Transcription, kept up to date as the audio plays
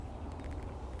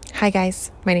Hi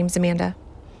guys, my name's Amanda.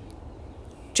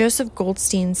 Joseph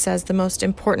Goldstein says the most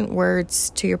important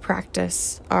words to your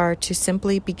practice are to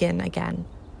simply begin again.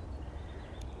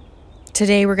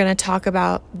 Today we're going to talk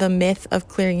about the myth of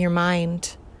clearing your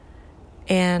mind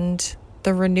and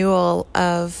the renewal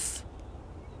of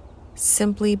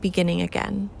simply beginning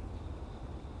again.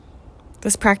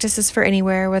 This practice is for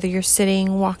anywhere, whether you're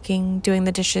sitting, walking, doing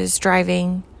the dishes,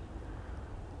 driving,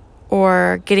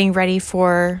 or getting ready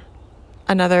for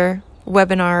another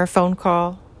webinar, phone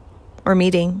call, or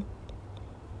meeting.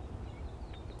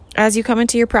 As you come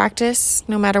into your practice,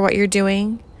 no matter what you're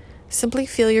doing, simply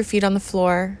feel your feet on the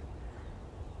floor,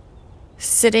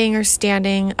 sitting or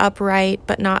standing upright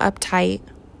but not uptight,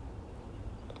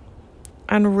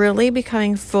 and really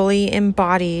becoming fully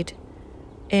embodied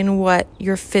in what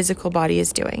your physical body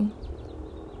is doing.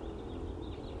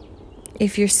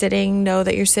 If you're sitting, know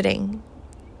that you're sitting.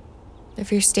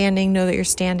 If you're standing, know that you're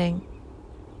standing.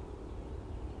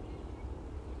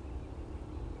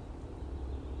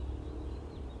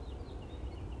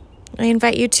 I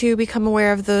invite you to become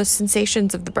aware of the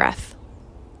sensations of the breath.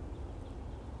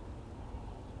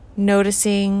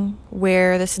 Noticing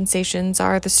where the sensations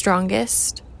are the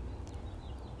strongest.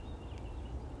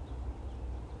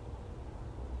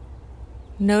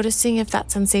 Noticing if that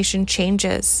sensation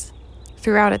changes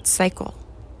throughout its cycle.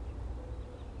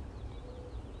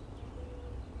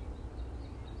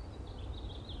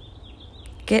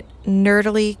 Get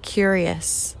nerdily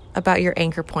curious about your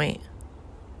anchor point.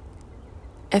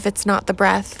 If it's not the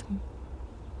breath,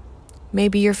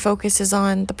 maybe your focus is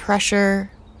on the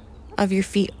pressure of your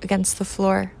feet against the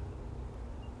floor,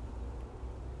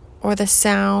 or the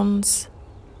sounds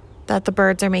that the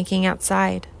birds are making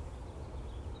outside.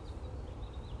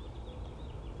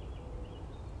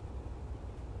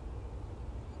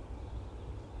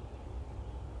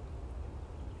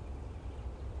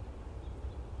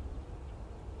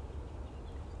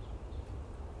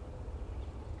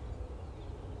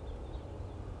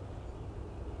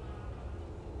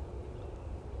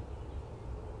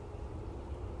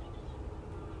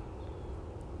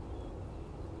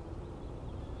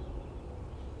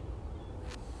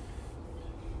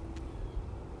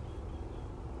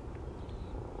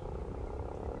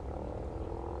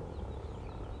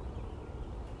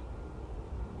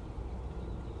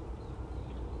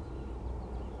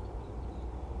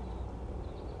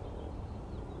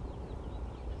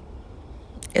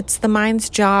 It's the mind's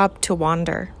job to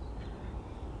wander.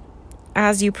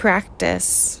 As you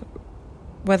practice,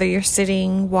 whether you're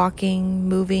sitting, walking,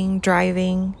 moving,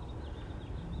 driving,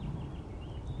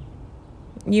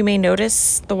 you may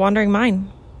notice the wandering mind.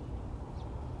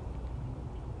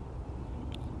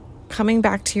 Coming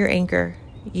back to your anchor,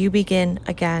 you begin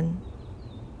again,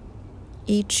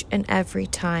 each and every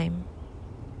time.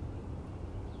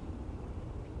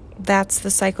 That's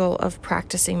the cycle of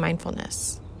practicing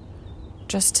mindfulness.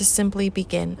 Just to simply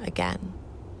begin again.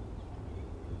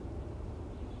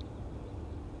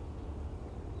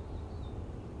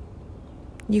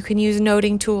 You can use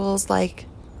noting tools like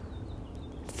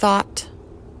thought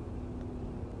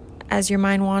as your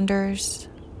mind wanders,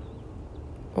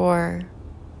 or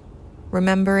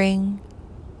remembering,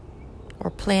 or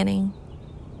planning.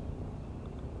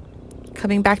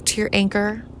 Coming back to your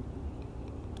anchor,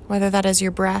 whether that is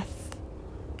your breath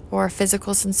or a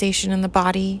physical sensation in the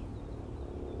body,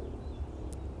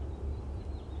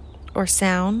 or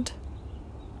sound,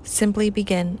 simply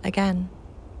begin again.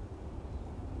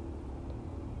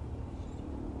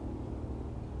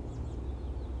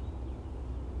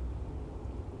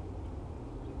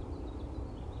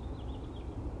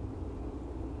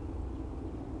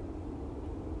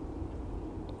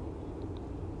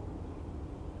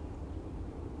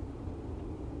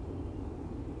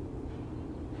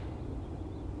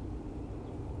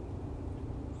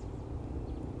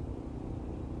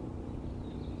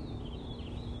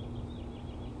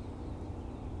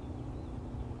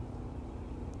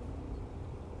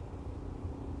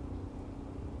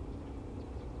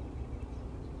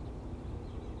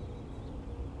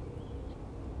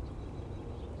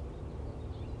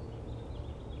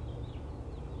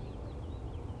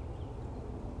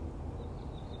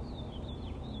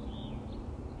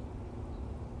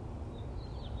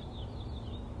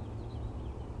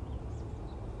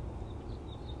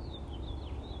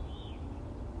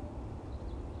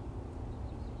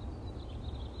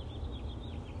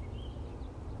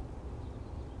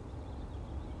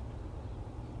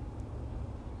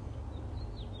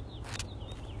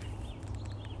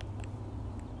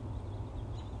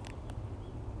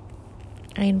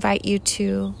 I invite you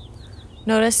to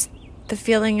notice the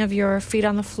feeling of your feet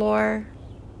on the floor.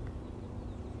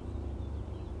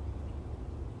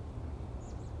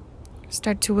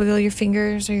 Start to wiggle your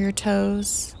fingers or your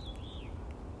toes.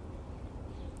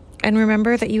 And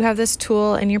remember that you have this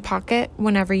tool in your pocket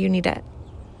whenever you need it.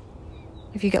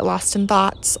 If you get lost in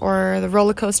thoughts or the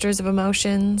roller coasters of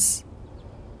emotions,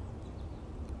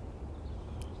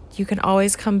 you can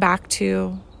always come back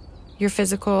to your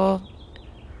physical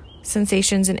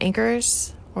sensations and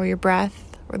anchors, or your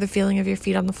breath, or the feeling of your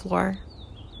feet on the floor.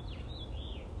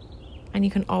 And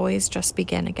you can always just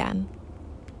begin again.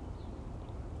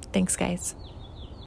 Thanks, guys.